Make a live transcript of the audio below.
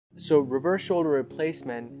So reverse shoulder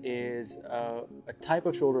replacement is a type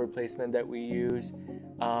of shoulder replacement that we use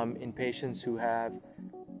in patients who have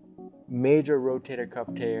major rotator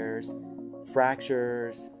cuff tears,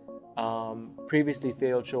 fractures, previously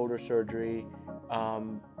failed shoulder surgery,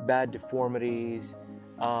 bad deformities.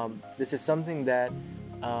 This is something that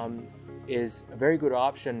is a very good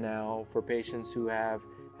option now for patients who have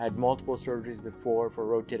had multiple surgeries before for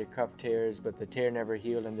rotator cuff tears, but the tear never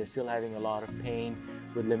healed and they're still having a lot of pain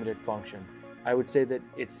with limited function. I would say that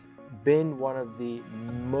it's been one of the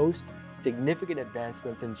most significant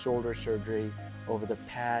advancements in shoulder surgery over the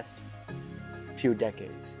past few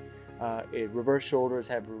decades. Reverse shoulders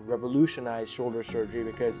have revolutionized shoulder surgery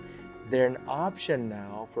because they're an option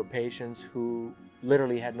now for patients who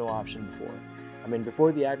literally had no option before. I mean,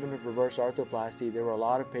 before the advent of reverse arthroplasty, there were a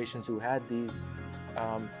lot of patients who had these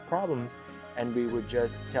problems, and we would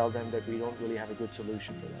just tell them that we don't really have a good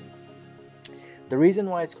solution for them. The reason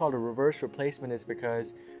why it's called a reverse replacement is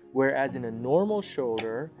because whereas in a normal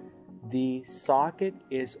shoulder, the socket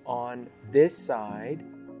is on this side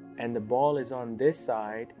and the ball is on this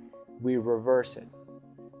side, we reverse it.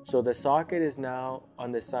 So the socket is now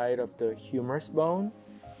on the side of the humerus bone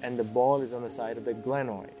and the ball is on the side of the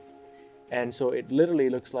glenoid. And so it literally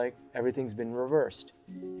looks like everything's been reversed.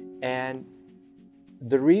 And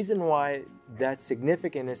the reason why that's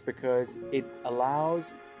significant is because it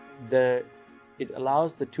allows the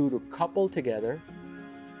two to couple together,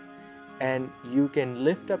 and you can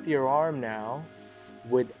lift up your arm now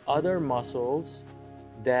with other muscles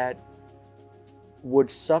that would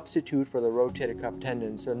substitute for the rotator cuff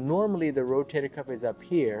tendon. So normally the rotator cuff is up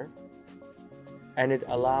here and it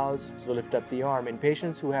allows to lift up the arm. In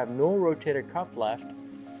patients who have no rotator cuff left,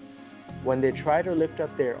 when they try to lift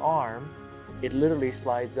up their arm, it literally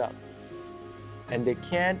slides up and they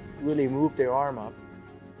can't really move their arm up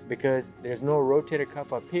because there's no rotator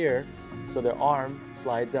cuff up here, so the arm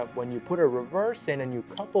slides up. When you put a reverse in and you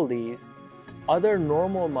couple these, other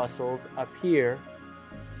normal muscles up here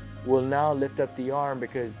will now lift up the arm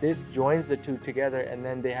because this joins the two together, and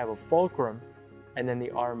then they have a fulcrum and then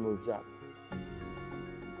the arm moves up.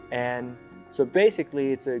 And so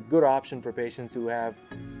basically it's a good option for patients who have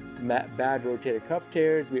bad rotator cuff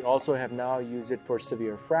tears. We also have now used it for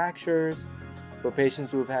severe fractures, for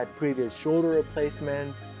patients who have had previous shoulder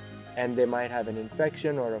replacement and they might have an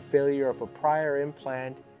infection or a failure of a prior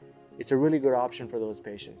implant. It's a really good option for those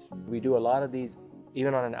patients. We do a lot of these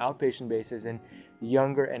even on an outpatient basis in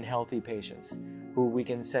younger and healthy patients who we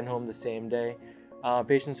can send home the same day.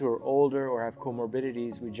 Patients who are older or have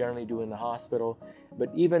comorbidities, we generally do in the hospital. But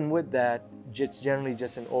even with that, it's generally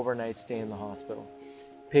just an overnight stay in the hospital.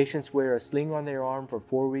 Patients wear a sling on their arm for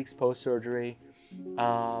 4 weeks post-surgery.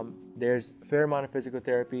 There's a fair amount of physical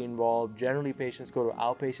therapy involved. Generally, patients go to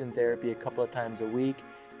outpatient therapy a couple of times a week,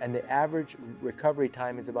 and the average recovery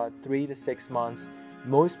time is about 3 to 6 months.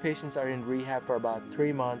 Most patients are in rehab for about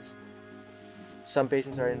 3 months. Some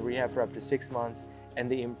patients are in rehab for up to 6 months. And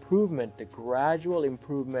the improvement, the gradual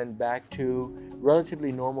improvement back to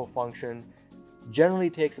relatively normal function generally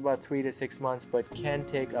takes about 3 to 6 months, but can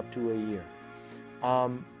take up to a year.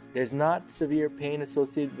 There's not severe pain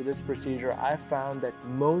associated with this procedure. I've found that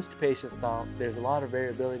most patients now, there's a lot of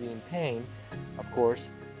variability in pain, of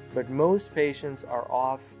course, but most patients are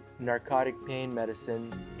off narcotic pain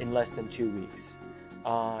medicine in less than 2 weeks.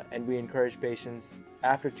 And we encourage patients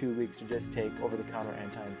after 2 weeks to just take over-the-counter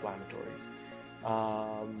anti-inflammatories.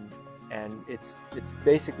 And it's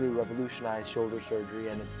basically revolutionized shoulder surgery,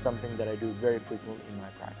 and it's something that I do very frequently in my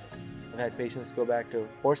practice. I've had patients go back to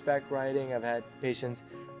horseback riding. I've had patients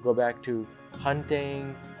go back to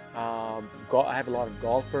hunting. I have a lot of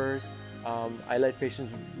golfers. I let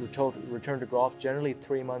patients return to golf generally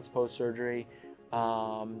 3 months post-surgery,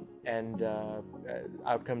 and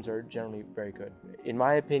outcomes are generally very good. In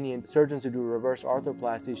my opinion, surgeons who do reverse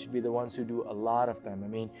arthroplasty should be the ones who do a lot of them. I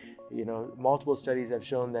mean, multiple studies have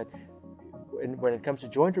shown that when it comes to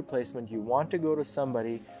joint replacement, you want to go to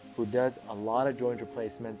somebody who does a lot of joint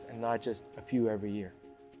replacements and not just a few every year,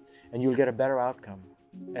 and you'll get a better outcome.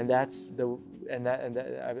 And I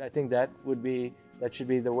think that should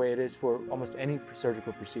be the way it is for almost any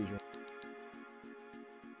surgical procedure.